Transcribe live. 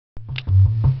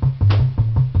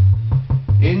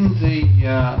the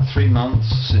 3 months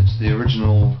since the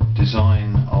original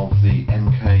design of the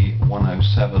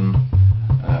MK107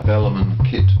 Bellman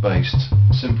kit-based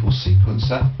simple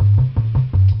sequencer,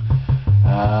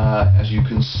 as you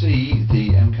can see,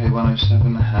 the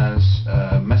MK107 has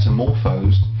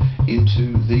metamorphosed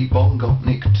into the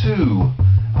Bongotnik 2,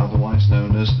 otherwise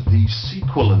known as the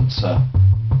Sequelencer.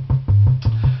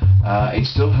 It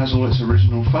still has all its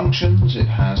original functions. It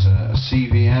has a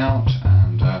CV out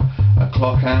and a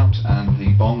clock out, and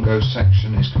the bongo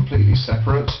section is completely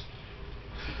separate.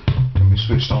 Can be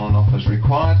switched on and off as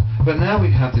required. But now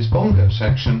we have this bongo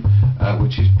section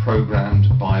which is programmed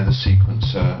by the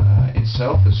sequencer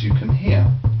itself, as you can hear.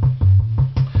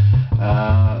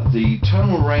 The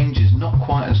tonal range is not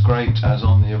quite as great as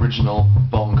on the original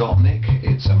Bongotnik.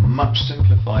 It's a much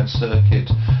simplified circuit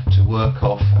to work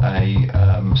off a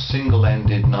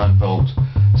single-ended 9-volt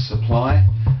supply,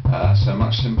 so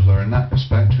much simpler in that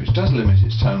respect, which does limit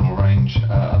its tonal range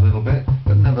a little bit,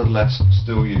 but nevertheless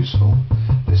still useful.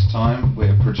 This time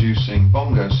we're producing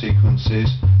bongo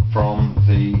sequences from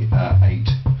the 8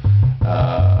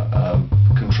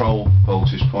 control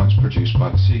voltage points produced by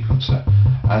the sequencer.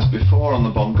 As before on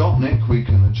the Bongotnik, we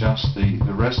can adjust the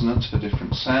resonance for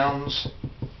different sounds.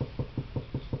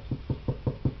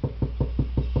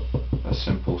 A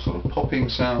simple sort of popping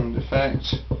sound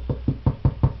effect,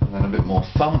 and then a bit more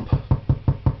thump.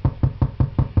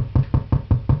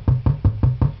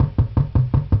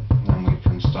 And then we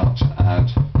can start to add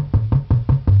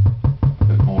a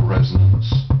bit more resonance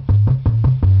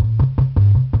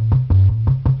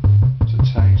to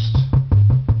taste.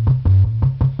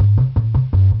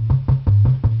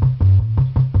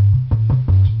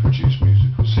 To produce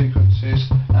musical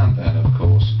sequences, and then of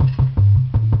course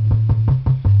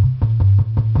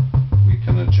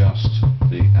adjust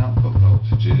the output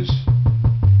voltages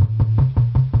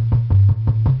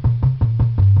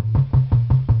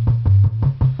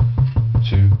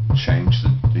to change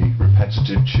the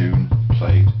repetitive tune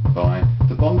played by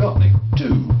the Bongotnik 2.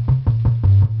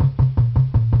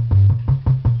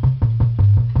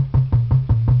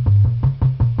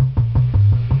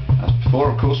 As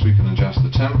before, of course, we can adjust the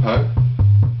tempo.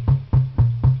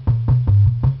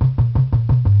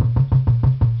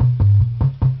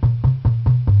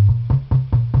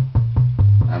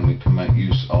 We can make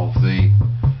use of the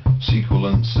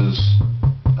Sequelencer's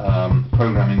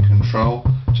programming control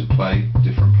to play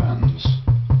different patterns.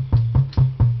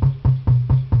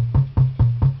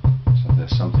 So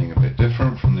there's something a bit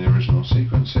different from the original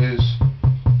sequences.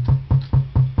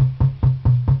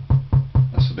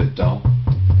 That's a bit dull.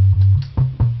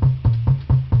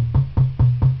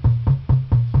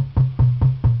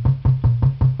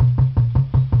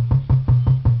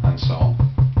 And so on.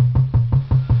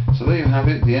 So there you have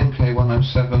it, the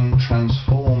MK107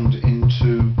 transformed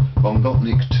into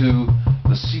Bongotnik 2,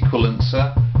 the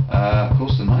Sequelencer. Of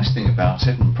course, the nice thing about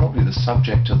it, and probably the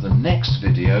subject of the next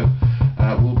video,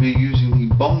 will be using the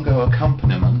bongo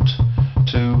accompaniment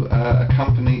to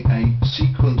accompany a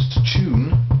sequenced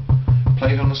tune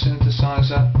played on a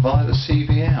synthesizer via the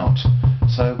CV out.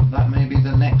 So that may be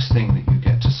the next thing that you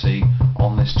get to see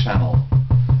on this channel.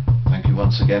 Thank you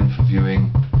once again for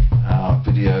viewing our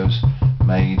videos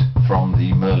made from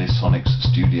the Mirlitronics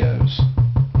Studios.